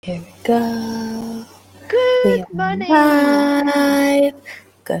Here we go. We Good are morning. live.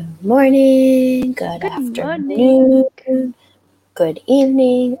 Good morning. Good afternoon. Morning. Good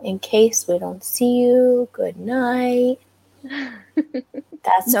evening. In case we don't see you, good night.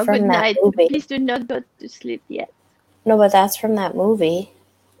 That's No, from good that night. movie. Please do not go to sleep yet. No, but that's from that movie.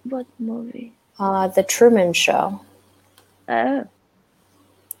 What movie? The Truman Show. Oh,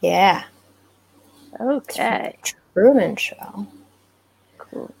 Yeah, it's from the okay. Truman Show.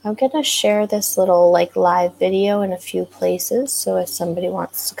 Cool. I'm gonna share this little live video in a few places. So if somebody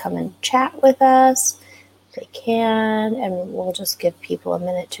wants to come and chat with us, they can, and we'll just give people a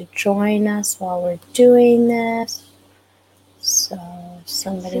minute to join us while we're doing this. So if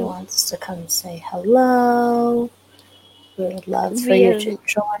somebody wants to come say hello, we would love for you to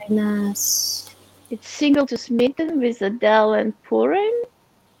join us. It's Single to Smitten with Adele and Purim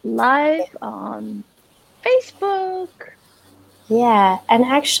live on Facebook. Yeah, and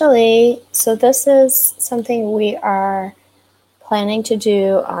actually, so this is something we are planning to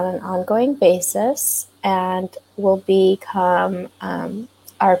do on an ongoing basis and will become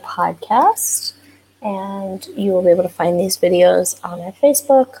our podcast. And you will be able to find these videos on our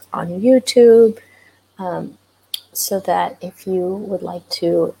Facebook, on YouTube, so that if you would like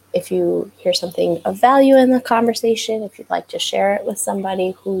to, if you hear something of value in the conversation, if you'd like to share it with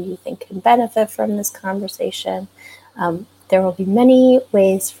somebody who you think can benefit from this conversation, there will be many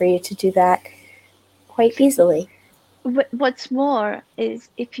ways for you to do that quite easily. What's more is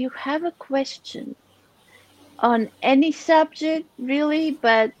if you have a question on any subject, really,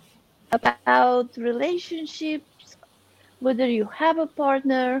 but about relationships, whether you have a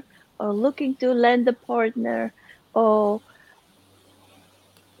partner or looking to land a partner or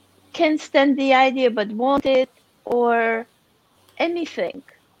can stand the idea but want it or anything.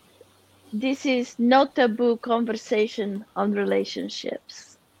 This is not taboo conversation on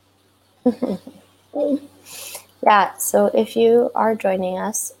relationships. Yeah, so if you are joining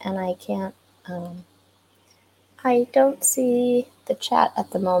us, and I don't see the chat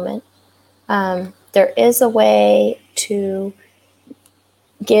at the moment. There is a way to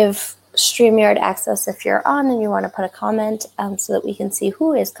give StreamYard access if you're on and you want to put a comment so that we can see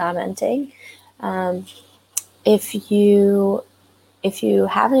who is commenting. If you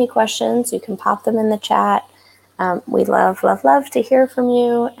have any questions, you can pop them in the chat. We love to hear from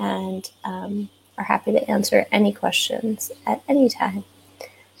you and are happy to answer any questions at any time.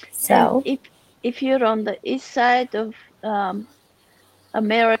 So, And if you're on the east side of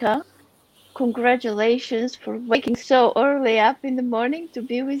America, congratulations for waking so early up in the morning to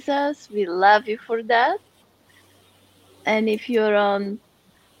be with us. We love you for that. And if you're on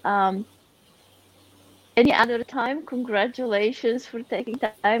um, any other time, congratulations for taking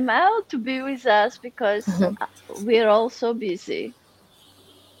time out to be with us because we're all so busy.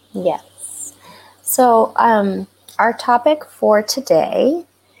 yes. So, our topic for today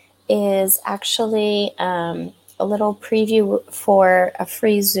is actually a little preview for a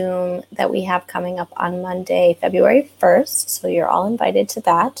free Zoom that we have coming up on Monday, February 1st. So, you're all invited to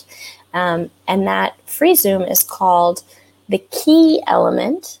that. And that free Zoom is called The Key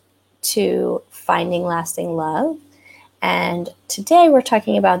Element to Finding Lasting Love. And today we're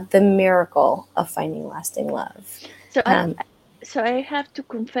talking about the miracle of finding lasting love. So I have to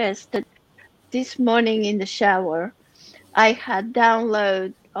confess that this morning in the shower, I had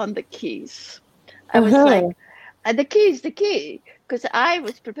download on the keys. I was like, the key is the key, because I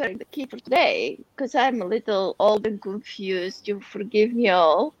was preparing the key for today, because I'm a little old and confused. You forgive me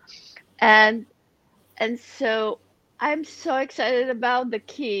all, and so I'm so excited about the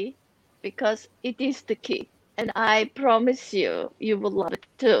key because it is the key, and I promise you, you will love it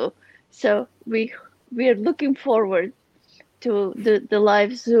too. So we're looking forward to the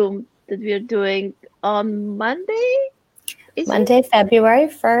live Zoom that we are doing on Monday. Monday, February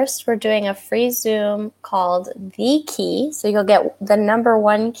 1st, we're doing a free Zoom called The Key. So you'll get the number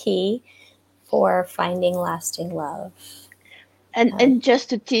one key for finding lasting love. And just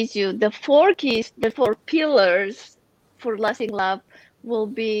to tease you, the four keys, the four pillars for lasting love will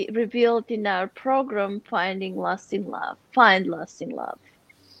be revealed in our program, Finding Lasting Love. Find Lasting Love.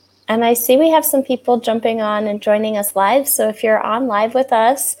 And I see we have some people jumping on and joining us live. So if you're on live with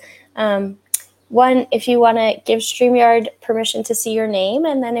us, one, if you want to give StreamYard permission to see your name,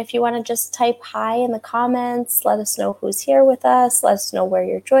 and then if you want to just type hi in the comments, let us know who's here with us, let us know where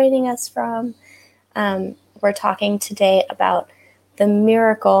you're joining us from. We're talking today about the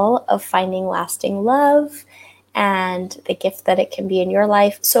miracle of finding lasting love and the gift that it can be in your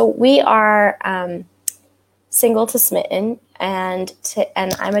life. So we are Single to Smitten, and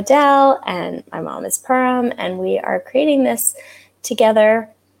I'm Adele, and my mom is Purim, and we are creating this together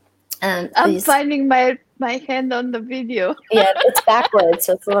I'm finding my hand on the video. Yeah, it's backwards,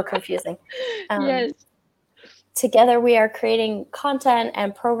 so it's a little confusing. Yes. Together we are creating content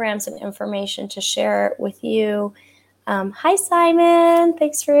and programs and information to share with you. Hi, Simon.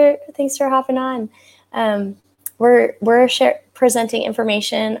 Thanks for hopping on. We're presenting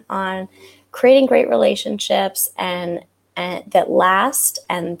information on creating great relationships and that last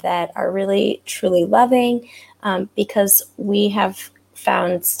and that are really truly loving, because we have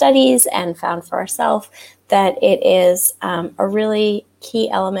found studies and found for ourselves that it is a really key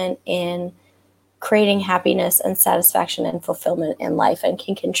element in creating happiness and satisfaction and fulfillment in life, and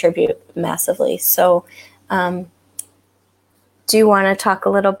can contribute massively. So, do you want to talk a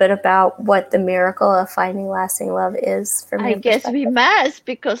little bit about what the miracle of finding lasting love is from your perspective? I guess we must,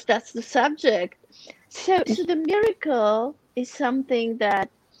 because that's the subject. So the miracle is something that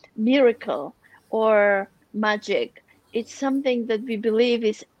miracle or magic. It's something that we believe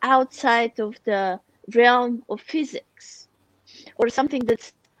is outside of the realm of physics, or something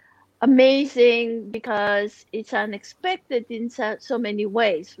that's amazing because it's unexpected in so many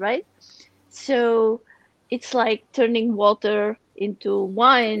ways, right? So it's like turning water into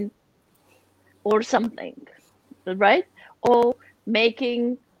wine or something, right? Or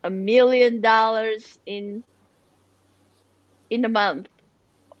making $1 million in a month,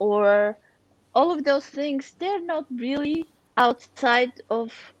 or all of those things. They're not really outside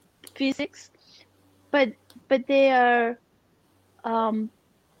of physics, but they are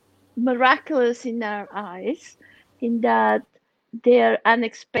miraculous in our eyes, in that they are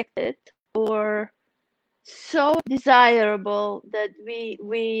unexpected or so desirable that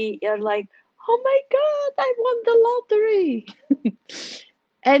we are like, oh my God, I won the lottery.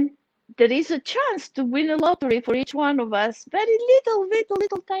 And there is a chance to win a lottery for each one of us. Very little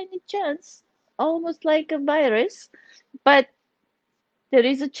tiny chance, almost like a virus, but there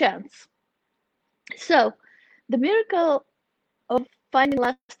is a chance. So the miracle of finding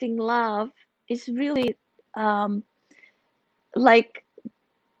lasting love is really like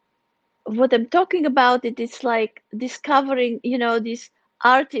what I'm talking about. It is like discovering, this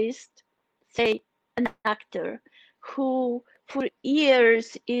artist, say an actor, who for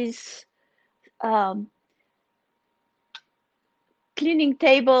years is cleaning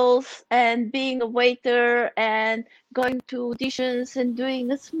tables and being a waiter and going to auditions and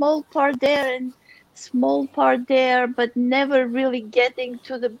doing a small part there and small part there, but never really getting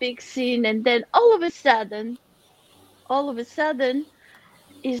to the big scene. And then all of a sudden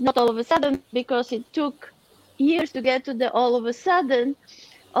is not all of a sudden, because it took years to get to the all of a sudden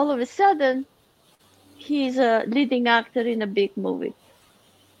he's a leading actor in a big movie.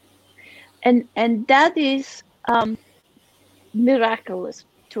 And that is miraculous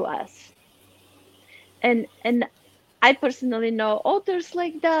to us. And I personally know authors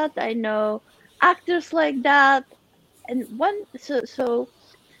like that. I know actors like that. And so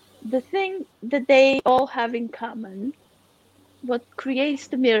the thing that they all have in common, what creates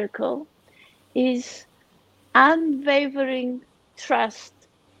the miracle, is unwavering trust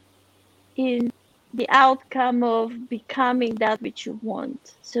in the outcome of becoming that which you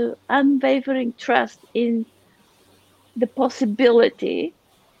want. So unwavering trust in the possibility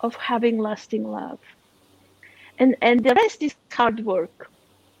of having lasting love. And the rest is hard work.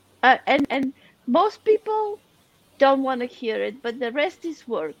 And most people don't want to hear it, but the rest is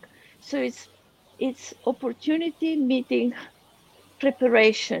work. So it's opportunity meeting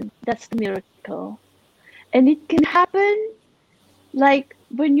preparation. That's the miracle. And it can happen like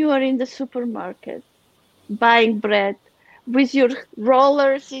when you are in the supermarket buying bread with your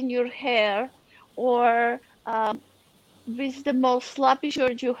rollers in your hair, or with the most sloppy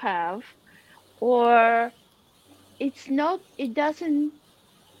shirt you have, or it doesn't,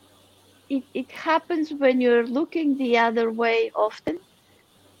 it happens when you're looking the other way often,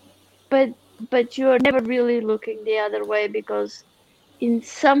 but you're never really looking the other way, because in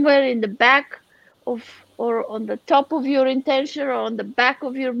somewhere in the back of, or on the top of your intention, or on the back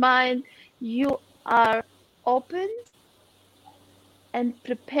of your mind, you are open and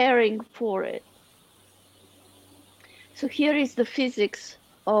preparing for it. So here is the physics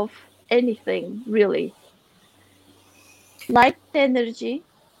of anything, really. Light energy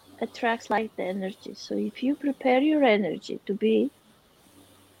attracts light energy. So if you prepare your energy to be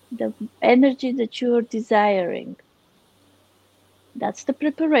the energy that you're desiring, that's the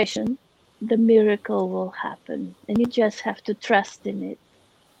preparation, the miracle will happen. And you just have to trust in it.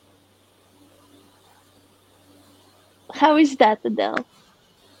 How is that, Adele?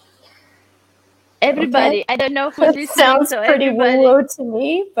 Everybody, okay. I don't know who's listening. Sounds so pretty woo-woo to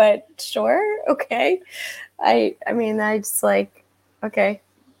me, but sure, okay. I mean, I just like, okay.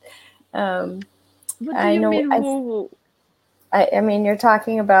 What do I you know. mean woo-woo? I mean, you're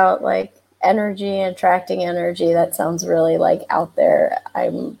talking about like energy and attracting energy. That sounds really like out there.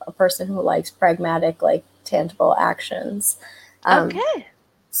 I'm a person who likes pragmatic, like tangible actions. Okay.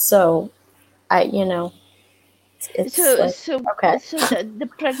 So you know, it's So like, so okay. so the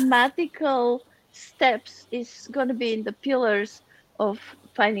pragmatical steps is going to be in the pillars of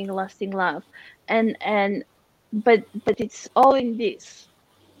finding lasting love, and but it's all in this.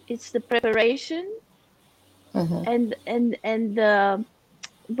 It's the preparation, Mm-hmm. and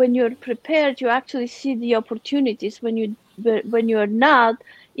when you're prepared, you actually see the opportunities. When you're not,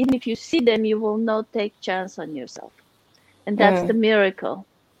 even if you see them, you will not take chance on yourself, and that's the Mm. miracle.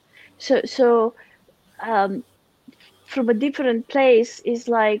 So um, from a different place is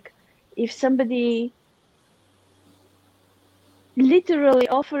like if somebody literally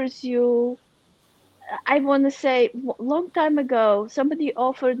offers you. I want to say, long time ago, somebody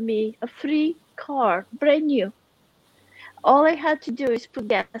offered me a free car, brand new. All I had to do is put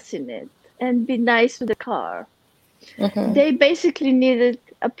gas in it and be nice to the car. Mm-hmm. They basically needed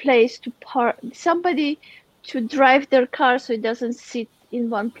a place to park, somebody to drive their car so it doesn't sit in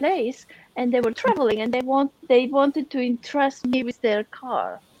one place. And they were traveling, and they wanted to entrust me with their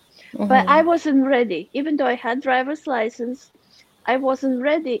car. But I Mm-hmm. wasn't ready. Even though I had driver's license, I wasn't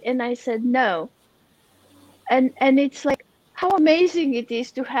ready, and I said no. And it's like how amazing it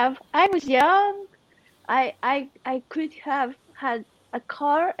is to have. I was young. I could have had a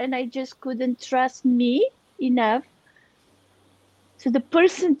car, and I just couldn't trust me enough. So the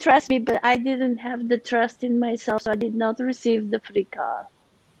person trusts me, but I didn't have the trust in myself, so I did not receive the free car.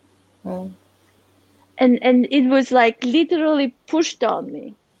 Mm. And it was like literally pushed on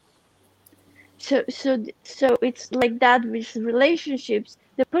me. So it's like that with relationships.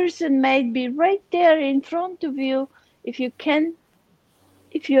 The person might be right there in front of you. If you can,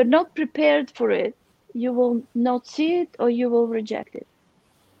 if you're not prepared for it, you will not see it, or you will reject it.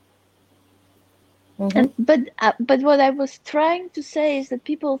 Mm-hmm. And but what I was trying to say is that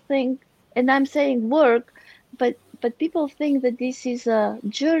people think, and I'm saying work, but people think that this is a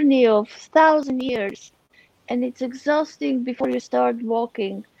journey of 1,000 years, and it's exhausting before you start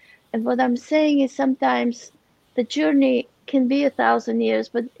walking. And what I'm saying is sometimes the journey can be 1,000 years,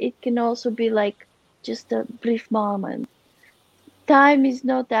 but it can also be like just a brief moment. Time is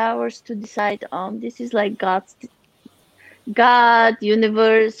not ours to decide on. This is like God,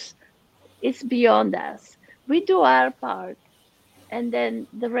 universe. It's beyond us. We do our part, and then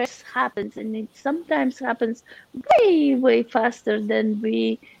the rest happens, and it sometimes happens way, way faster than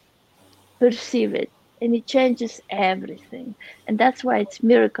we perceive it, and it changes everything. And that's why it's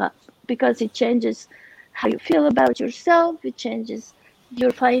miracle, because it changes how you feel about yourself, it changes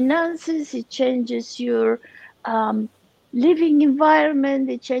your finances, it changes your um, living environment,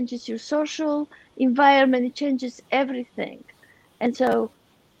 it changes your social environment, it changes everything. And so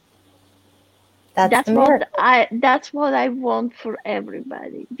That's the miracle. that's what I want for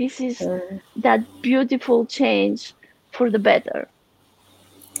everybody. This is Mm. that beautiful change for the better.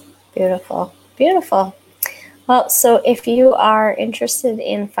 Beautiful. Beautiful. Well, so if you are interested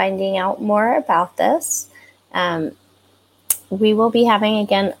in finding out more about this, um, we will be having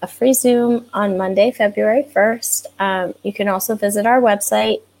again a free Zoom on Monday, February 1st. You can also visit our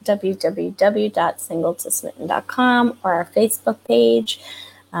website, www.singletosmitten.com, or our Facebook page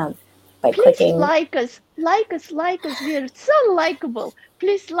um, by Please clicking. like us, like us, like us. We are so likable.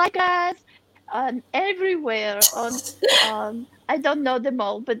 Please like us on everywhere on I don't know them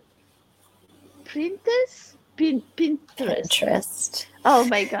all, but Pinterest. Pinterest. Oh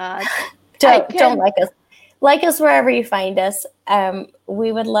my God. I Don't can like us wherever you find us.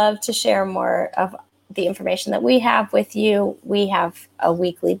 We would love to share more of the information that we have with you. We have a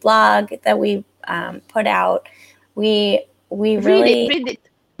weekly blog that we put out. We read it, really read it,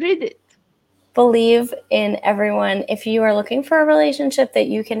 read it. believe in everyone. If you are looking for a relationship, that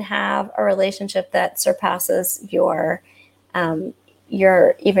you can have a relationship that surpasses um,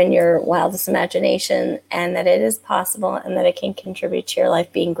 your even your wildest imagination, and that it is possible, and that it can contribute to your life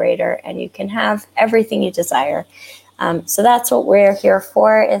being greater, and you can have everything you desire. So that's what we're here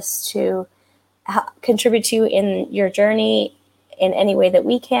for, is to contribute to you in your journey in any way that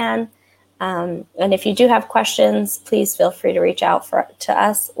we can. And if you do have questions, please feel free to reach out to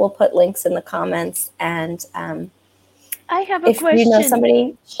us. We'll put links in the comments. And I have a if you know question.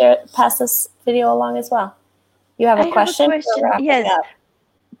 somebody, pass this video along as well. You have I a have a question? We're question. wrapping Yes, up.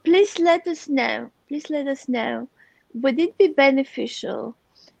 please let us know. Please let us know. Would it be beneficial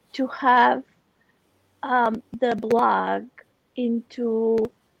to have the blog into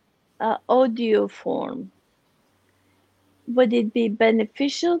audio form? would it be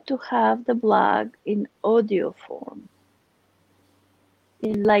beneficial to have the blog in audio form,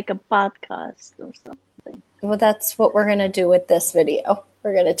 in like a podcast or something? Well, that's what we're going to do with this video.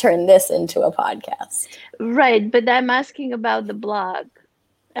 We're going to turn this into a podcast. Right, but I'm asking about the blog.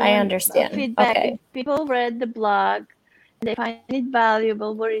 I understand. Feedback. Okay. If people read the blog and they find it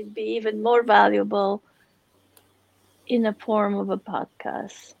valuable, would it be even more valuable in the form of a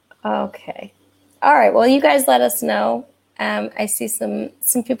podcast? Okay. All right. Well, you guys let us know. I see some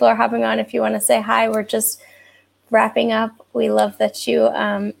people are hopping on. If you want to say hi, we're just wrapping up. We love that you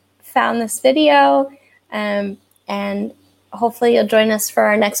found this video, and hopefully you'll join us for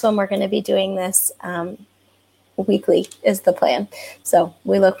our next one. We're going to be doing this weekly is the plan. So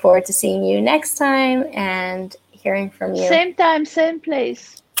we look forward to seeing you next time and hearing from you. Same time, same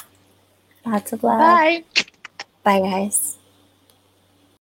place. Lots of love. Bye. Bye, guys.